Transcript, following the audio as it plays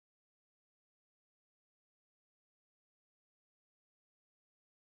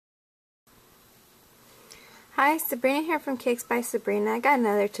Hi, Sabrina here from Cakes by Sabrina. I got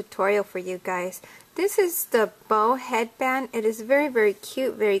another tutorial for you guys. This is the bow headband. It is very, very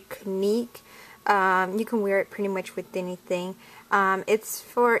cute, very unique. You can wear it pretty much with anything. It's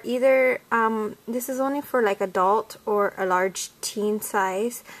for either, this is only for like adult or a large teen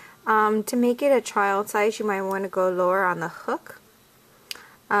size. To make it a child size, you might want to go lower on the hook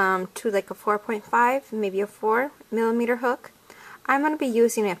to like a 4.5, maybe a 4 millimeter hook. I'm going to be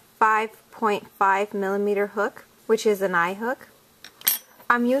using a 5.5 millimeter hook, which is an eye hook.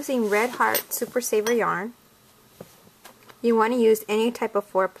 I'm using Red Heart Super Saver yarn. You want to use any type of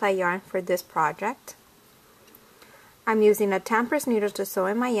 4-ply yarn for this project. I'm using a Tempest needle to sew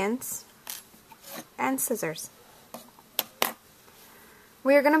in my ends and scissors.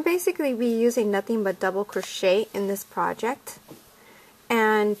 We are going to basically be using nothing but double crochet in this project,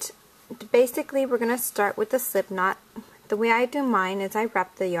 and basically we're going to start with the slip knot. The way I do mine is I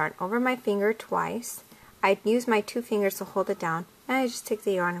wrap the yarn over my finger twice. I use my 2 fingers to hold it down, and I just take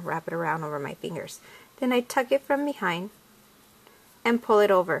the yarn and wrap it around over my fingers. Then I tuck it from behind and pull it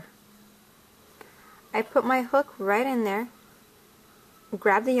over. I put my hook right in there,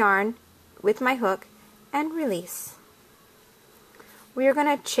 grab the yarn with my hook, and release. We are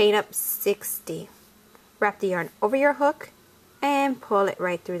going to chain up 60. Wrap the yarn over your hook and pull it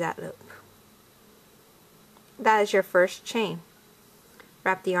right through that loop. That is your first chain.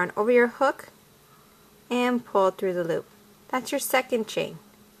 Wrap the yarn over your hook and pull through the loop. That's your second chain.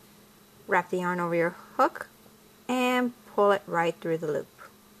 Wrap the yarn over your hook and pull it right through the loop.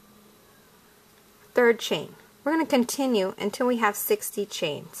 Third chain. We're going to continue until we have 60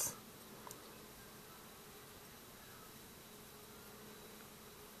 chains.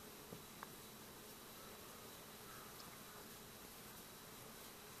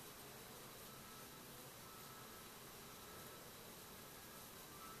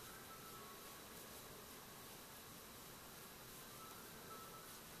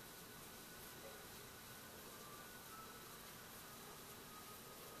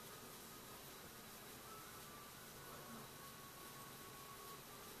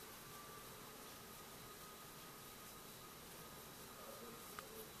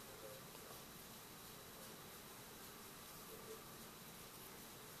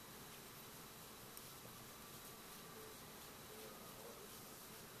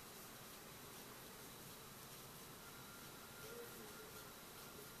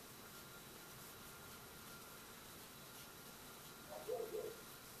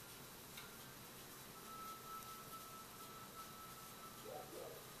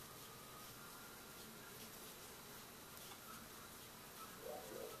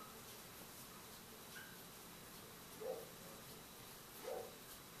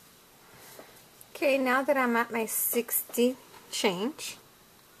 Okay, now that I'm at my 60 change,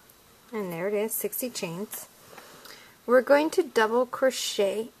 and there it is, 60 chains, we're going to double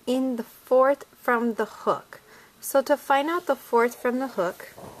crochet in the 4th from the hook. So to find out the 4th from the hook,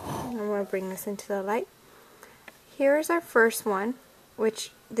 I'm going to bring this into the light. Here's our first one,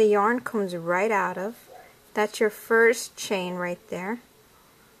 which the yarn comes right out of. That's your first chain right there.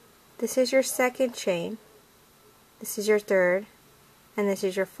 This is your second chain. This is your third, and this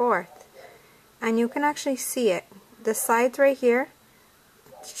is your 4th. And you can actually see it. The sides right here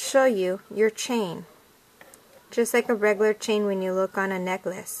show you your chain, just like a regular chain when you look on a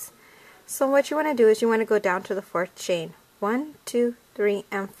necklace. So what you want to do is you want to go down to the 4th chain. 1, 2, 3,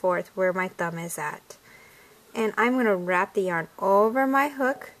 and 4th, where my thumb is at. And I'm going to wrap the yarn over my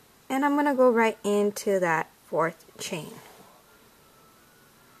hook, and I'm going to go right into that 4th chain.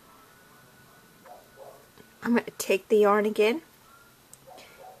 I'm going to take the yarn again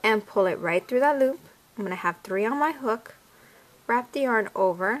and pull it right through that loop. I'm going to have 3 on my hook, wrap the yarn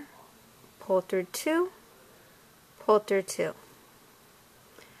over, pull through 2, pull through 2.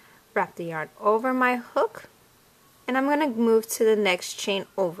 Wrap the yarn over my hook, and I'm going to move to the next chain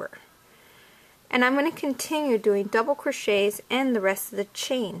over. And I'm going to continue doing double crochets and the rest of the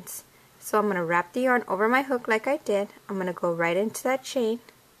chains. So I'm going to wrap the yarn over my hook like I did. I'm going to go right into that chain,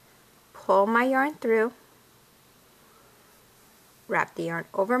 pull my yarn through, wrap the yarn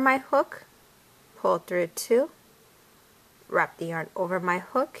over my hook, pull through 2, wrap the yarn over my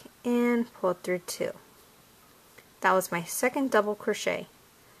hook, and pull through 2. That was my second double crochet.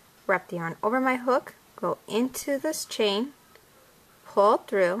 Wrap the yarn over my hook, go into this chain, pull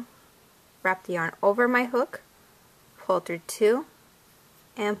through, wrap the yarn over my hook, pull through 2,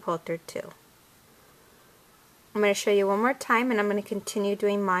 and pull through 2. I'm going to show you one more time, and I'm going to continue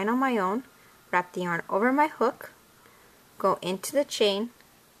doing mine on my own. Wrap the yarn over my hook, go into the chain,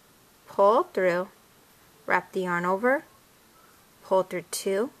 pull through, wrap the yarn over, pull through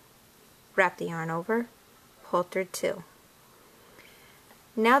 2, wrap the yarn over, pull through 2.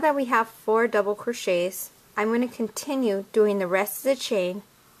 Now that we have 4 double crochets, I'm going to continue doing the rest of the chain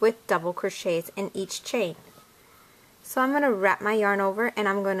with double crochets in each chain. So I'm going to wrap my yarn over and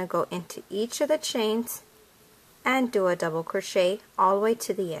I'm going to go into each of the chains and do a double crochet all the way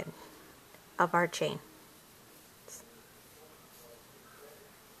to the end of our chain.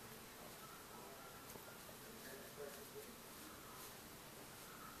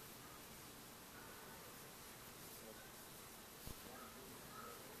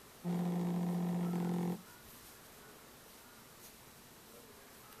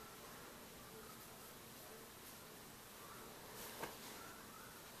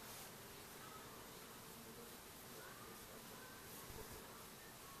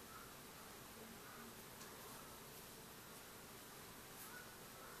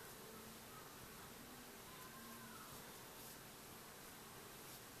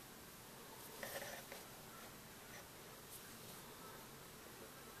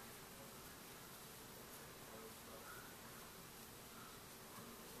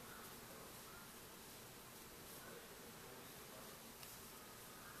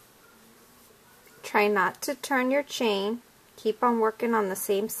 Try not to turn your chain. Keep on working on the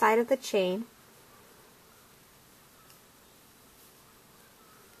same side of the chain.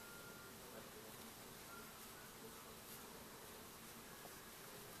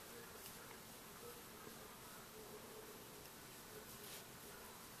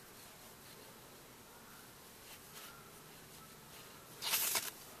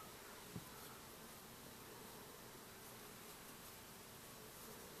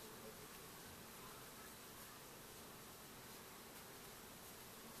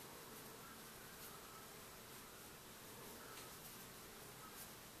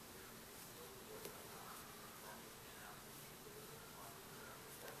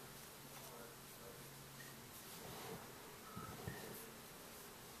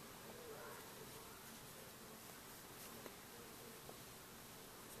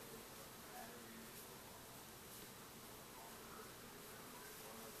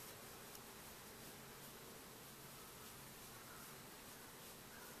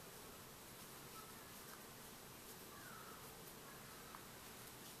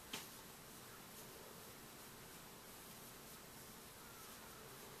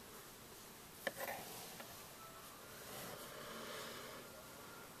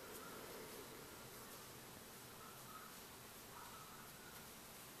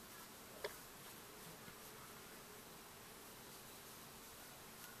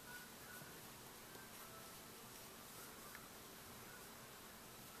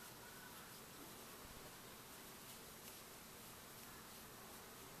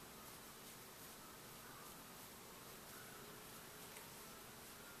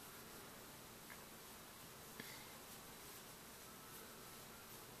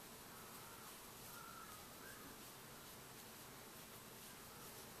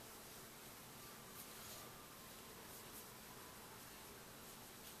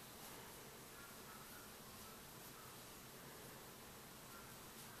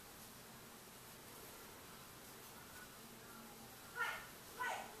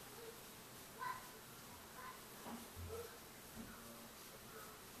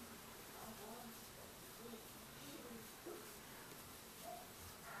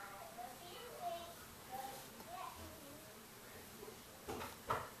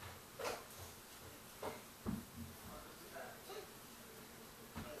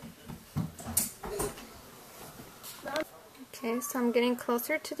 Okay, so I'm getting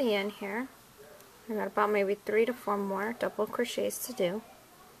closer to the end here. I got about maybe 3 to 4 more double crochets to do.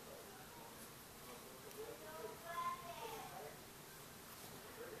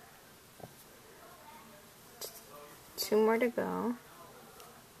 2 more to go.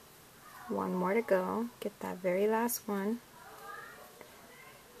 1 more to go. Get that very last one.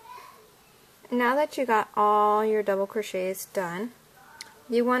 Now that you got all your double crochets done,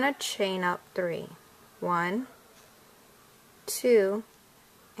 you want to chain up 3. 1, 2,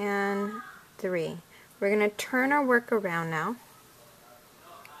 and 3. We're going to turn our work around now.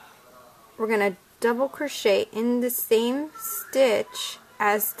 We're going to double crochet in the same stitch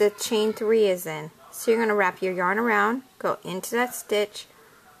as the chain 3 is in. So you're going to wrap your yarn around, go into that stitch,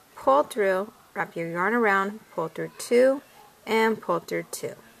 pull through, wrap your yarn around, pull through 2, and pull through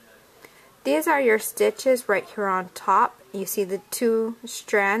 2. These are your stitches right here on top. You see the 2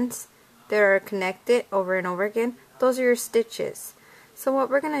 strands that are connected over and over again? Those are your stitches. So what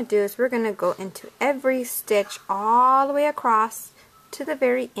we're going to do is we're going to go into every stitch all the way across to the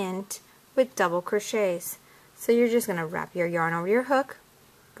very end with double crochets. So you're just going to wrap your yarn over your hook,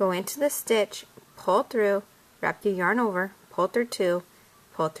 go into the stitch, pull through, wrap your yarn over, pull through 2,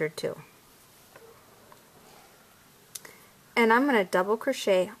 pull through 2. And I'm going to double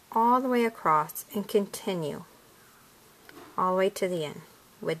crochet all the way across and continue all the way to the end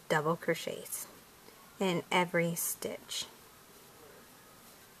with double crochets in every stitch.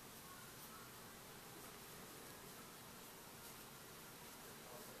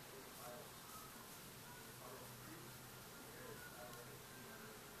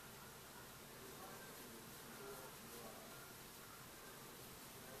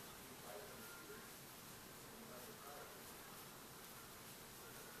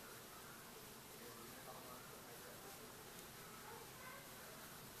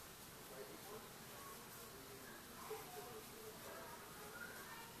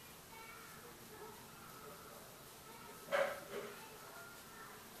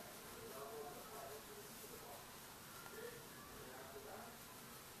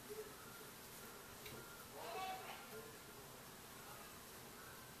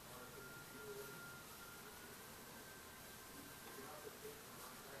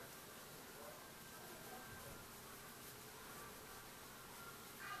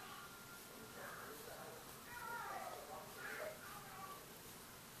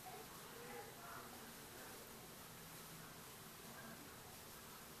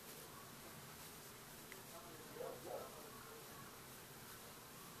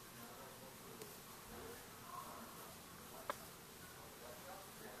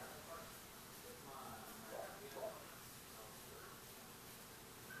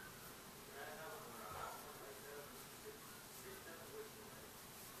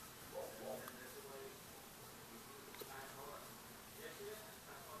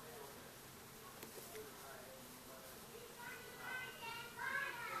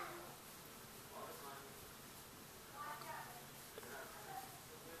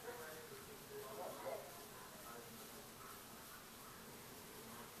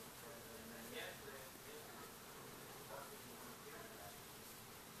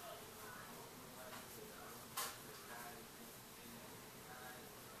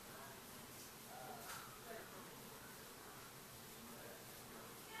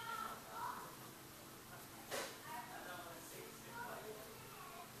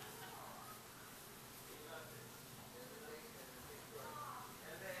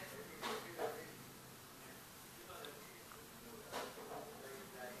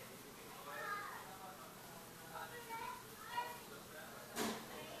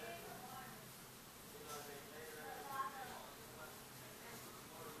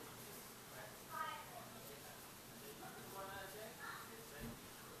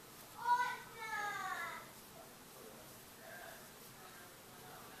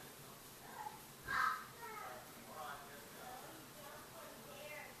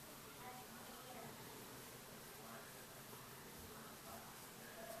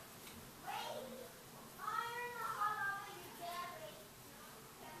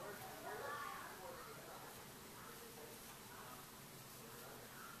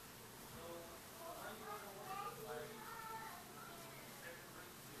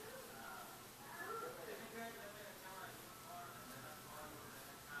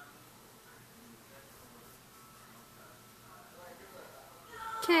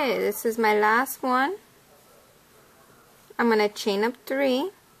 Okay, this is my last one. I'm going to chain up 3,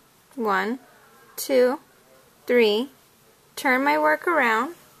 1, 2, 3, turn my work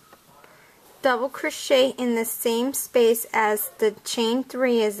around, double crochet in the same space as the chain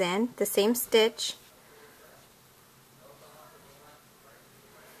 3 is in, the same stitch,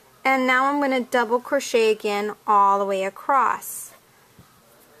 and now I'm going to double crochet again all the way across.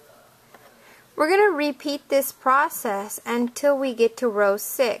 We're going to repeat this process until we get to row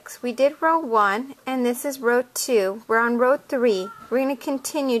 6. We did row 1 and this is row 2. We're on row 3. We're going to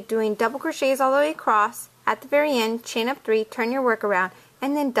continue doing double crochets all the way across. At the very end, chain up 3, turn your work around,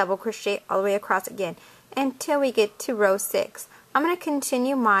 and then double crochet all the way across again until we get to row 6. I'm going to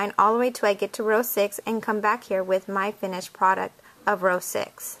continue mine all the way till I get to row 6 and come back here with my finished product of row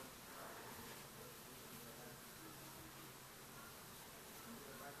 6.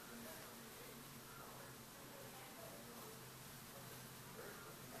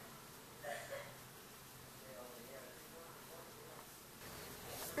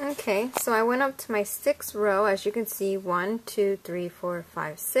 Okay, so I went up to my 6th row. As you can see, 1, 2, 3, 4,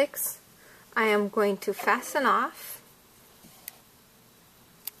 5, 6. I am going to fasten off.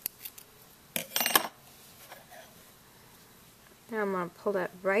 And I'm going to pull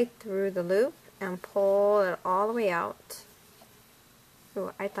that right through the loop and pull it all the way out.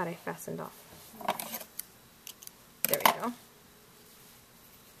 Oh, I thought I fastened off. There we go.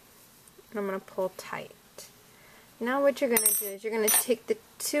 And I'm going to pull tight. Now what you're going to do is you're going to take the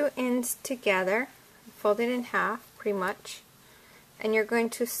two ends together, fold it in half pretty much, and you're going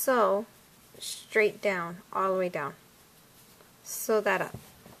to sew straight down, all the way down. Sew that up.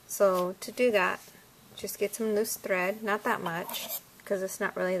 So to do that, just get some loose thread, not that much because it's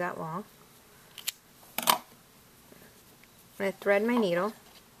not really that long. I'm going to thread my needle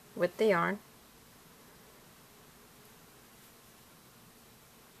with the yarn.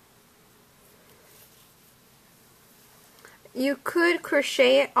 You could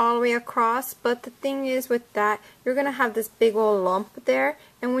crochet it all the way across, but the thing is with that, you're going to have this big old lump there,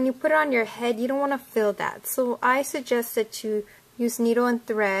 and when you put it on your head, you don't want to feel that. So I suggest that you use needle and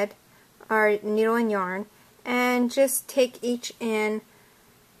thread, or needle and yarn, and just take each end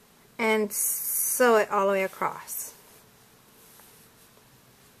and sew it all the way across.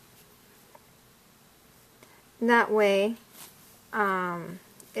 That way,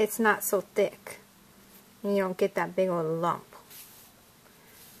 it's not so thick. And you don't get that big old lump.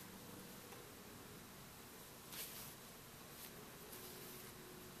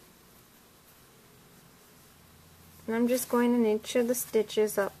 And I'm just going in each of the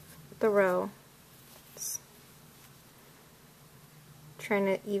stitches up the row, trying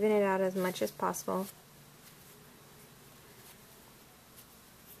to even it out as much as possible.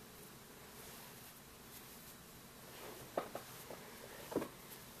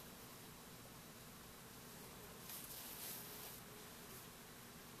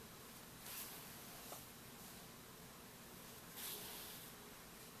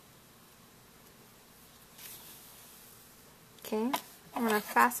 Okay, I'm going to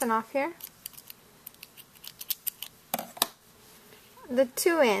fasten off here. The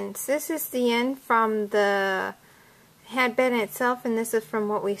two ends. This is the end from the headband itself, and this is from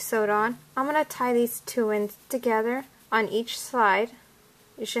what we sewed on. I'm going to tie these two ends together on each side.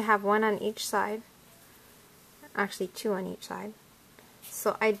 You should have one on each side. Actually, two on each side.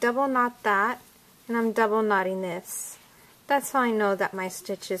 So I double knot that, and I'm double knotting this. That's how I know that my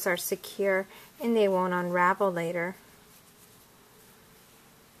stitches are secure and they won't unravel later.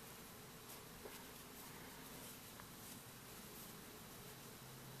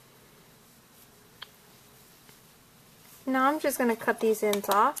 Now I'm just going to cut these ends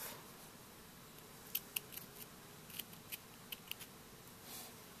off.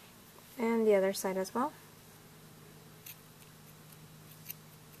 And the other side as well.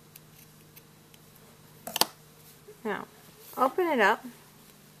 Now, open it up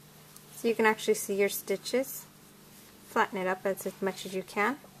so you can actually see your stitches. Flatten it up as much as you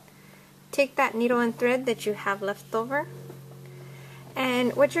can. Take that needle and thread that you have left over,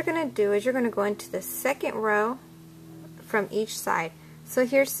 and what you're going to do is you're going to go into the second row from each side. So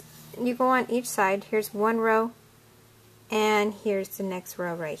here's, you go on each side, here's one row, and here's the next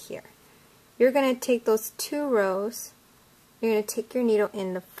row right here. You're going to take those two rows, you're going to take your needle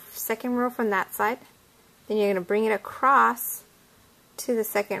in the second row from that side, then you're going to bring it across to the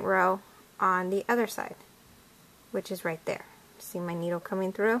second row on the other side, which is right there. See my needle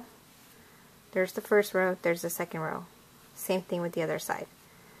coming through? There's the first row, there's the second row. Same thing with the other side.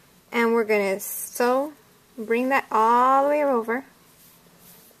 And we're going to sew, bring that all the way over.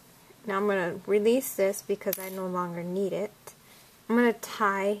 Now I'm going to release this because I no longer need it. I'm going to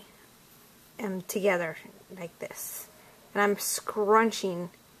tie them together like this. And I'm scrunching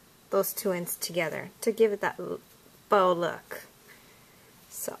those two ends together to give it that bow look.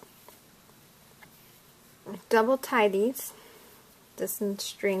 So, double tie these, this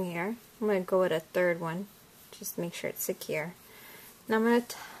string here. I'm going to go with a third one, just to make sure it's secure. Now I'm going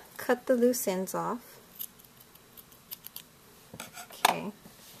to cut the loose ends off. Okay.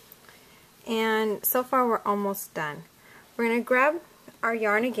 And so far we're almost done. We're going to grab our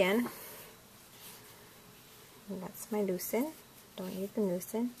yarn again. And that's my loose end. Don't need the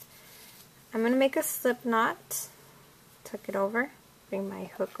loose end. I'm going to make a slip knot. Tuck it over. Bring my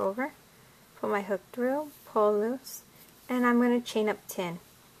hook over. Put my hook through. Pull loose. And I'm going to chain up 10.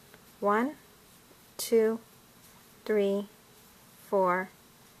 1, 2, 3, 4,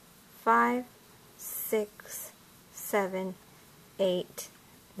 5, 6, 7, 8,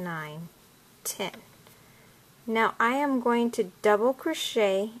 9, 10. Now I am going to double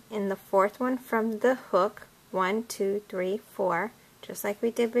crochet in the fourth one from the hook. 1, 2, 3, 4, just like we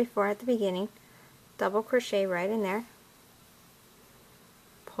did before at the beginning. Double crochet right in there.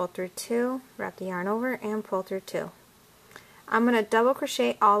 Pull through 2, wrap the yarn over, and pull through 2. I'm going to double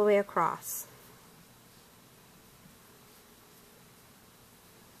crochet all the way across.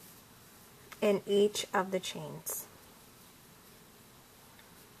 In each of the chains.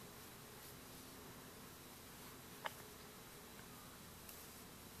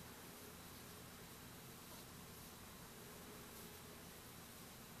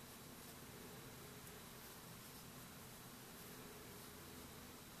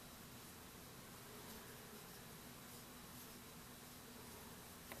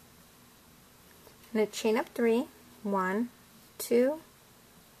 I'm going to chain up 3, 1, 2,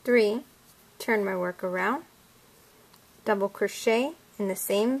 3, turn my work around, double crochet in the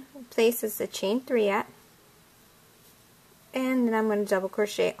same place as the chain 3 at, and then I'm going to double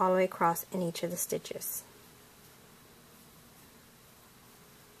crochet all the way across in each of the stitches.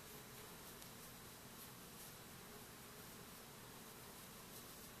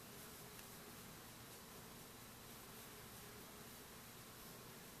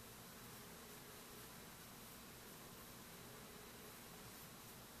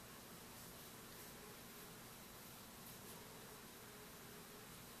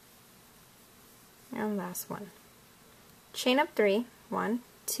 And last one. Chain up 3, 1,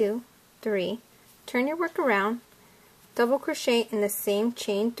 2, 3, turn your work around, double crochet in the same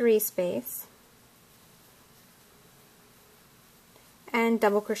chain 3 space, and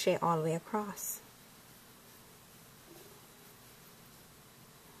double crochet all the way across.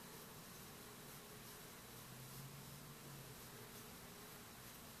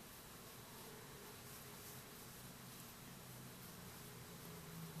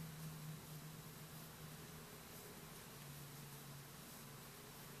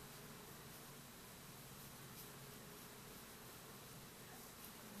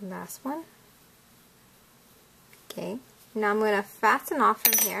 Last one. Okay, now I'm going to fasten off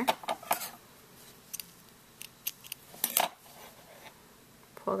from here.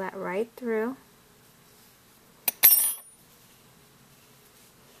 Pull that right through.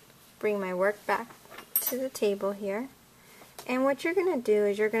 Bring my work back to the table here. And what you're going to do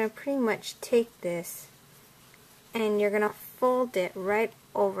is you're going to pretty much take this and you're going to fold it right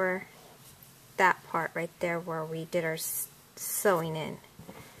over that part right there where we did our sewing in.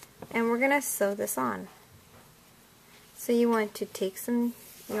 And we're going to sew this on. So you want to take some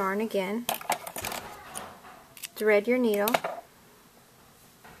yarn again, thread your needle,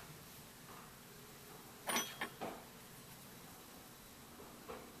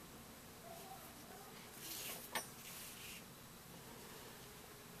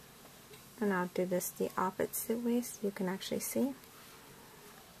 and I'll do this the opposite way so you can actually see.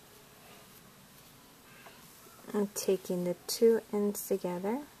 I'm taking the two ends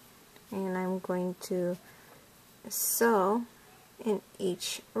together and I'm going to sew in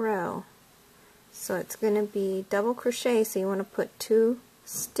each row. So it's going to be double crochet, so you want to put 2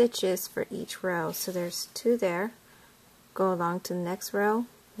 stitches for each row. So there's 2 there. Go along to the next row,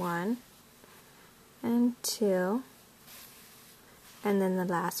 1 and 2, and then the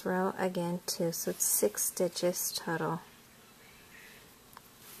last row again 2. So it's 6 stitches total.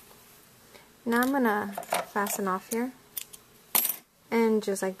 Now I'm going to fasten off here. And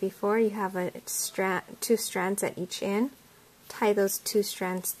just like before, you have a 2 strands at each end. Tie those 2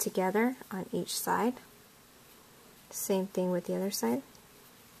 strands together on each side. Same thing with the other side.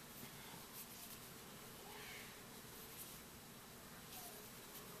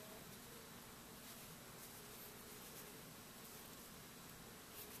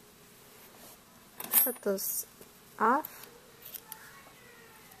 Cut those off.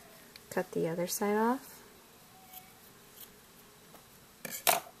 Cut the other side off.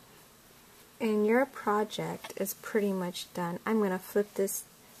 And your project is pretty much done. I'm going to flip this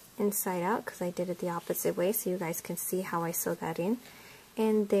inside out because I did it the opposite way so you guys can see how I sew that in.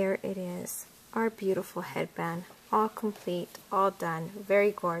 And there it is. Our beautiful headband. All complete, all done. Very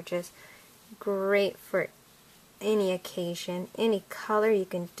gorgeous. Great for any occasion, any color you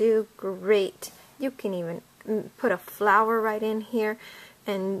can do. Great. You can even put a flower right in here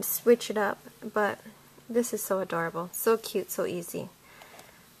and switch it up. But this is so adorable. So cute, so easy.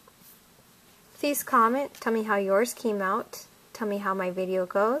 Please comment, tell me how yours came out, tell me how my video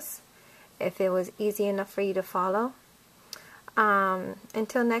goes, if it was easy enough for you to follow.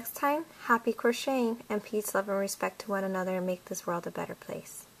 Until next time, happy crocheting, and peace, love, and respect to one another, and make this world a better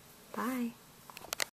place. Bye.